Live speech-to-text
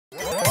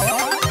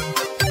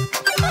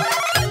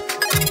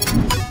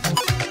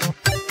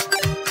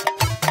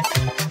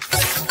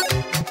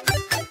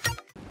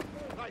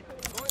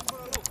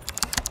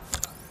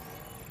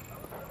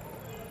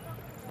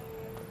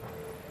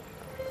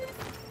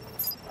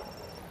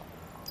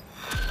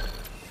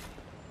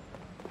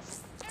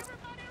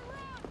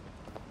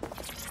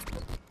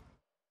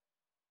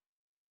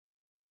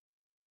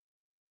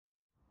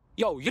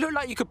Yo, you look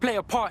like you could play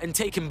a part in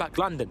taking back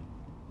London.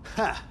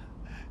 Ha!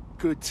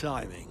 Good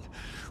timing.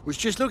 Was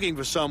just looking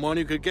for someone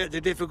who could get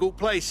to difficult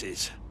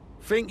places.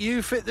 Think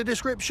you fit the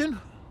description?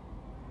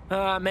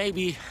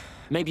 Maybe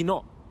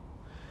not.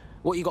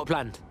 What you got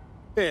planned?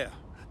 Here,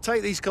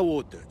 take these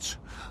coordinates.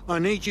 I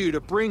need you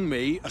to bring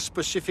me a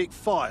specific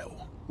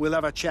file. We'll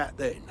have a chat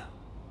then.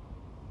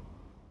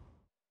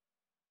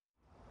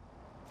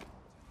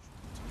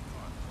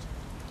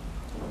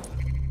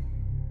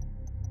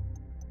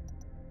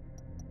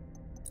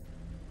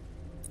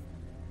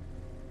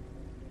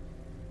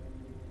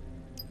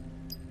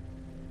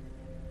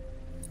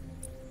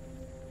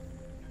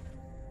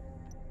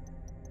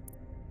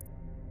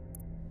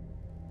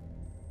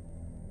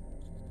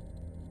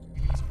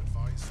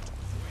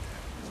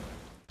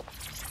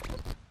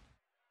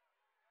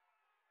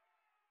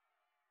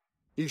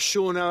 You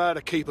sure know how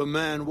to keep a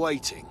man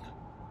waiting.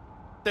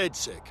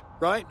 DedSec,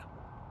 right?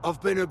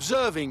 I've been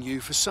observing you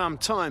for some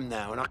time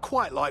now, and I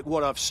quite like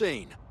what I've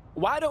seen.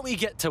 Why don't we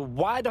get to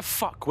why the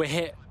fuck we're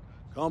here?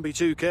 Can't be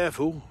too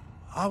careful.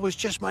 I was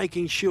just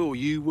making sure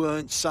you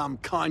weren't some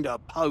kind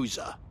of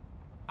poser.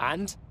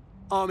 And?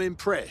 I'm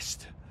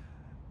impressed.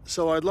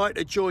 So I'd like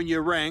to join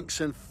your ranks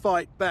and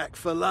fight back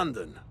for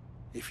London,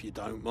 if you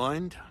don't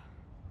mind.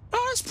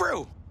 Oh, that's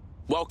brilliant.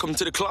 Welcome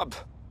to the club.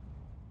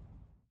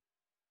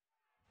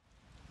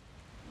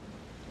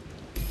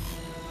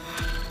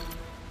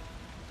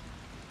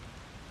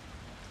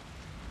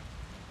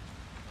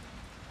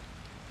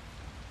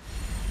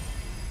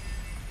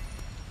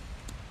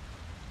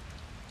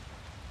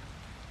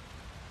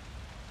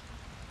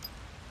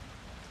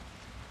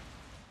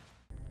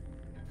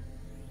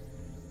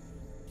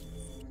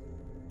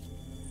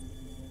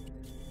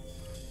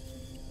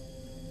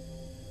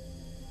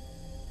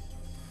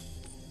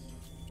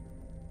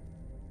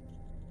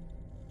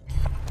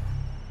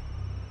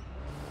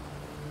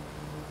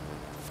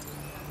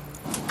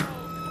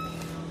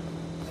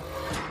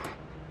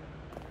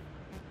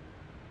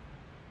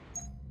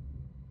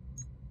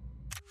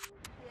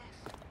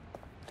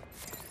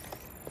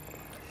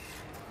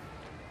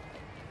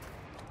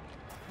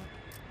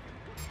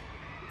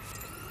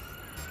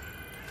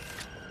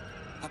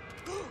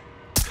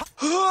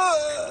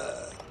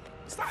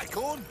 Is that a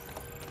gun?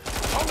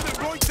 Hold it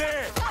right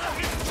there!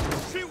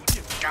 Shoot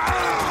you!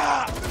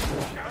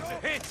 That's a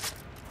hit!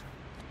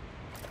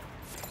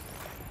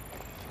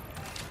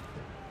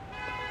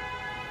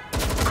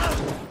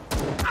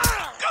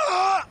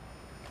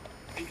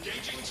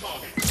 Engaging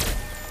target.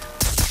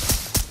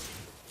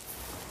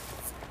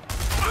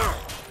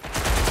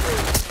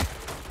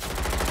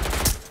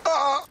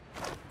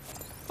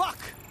 Fuck!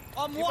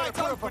 I'm wide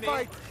open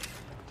here!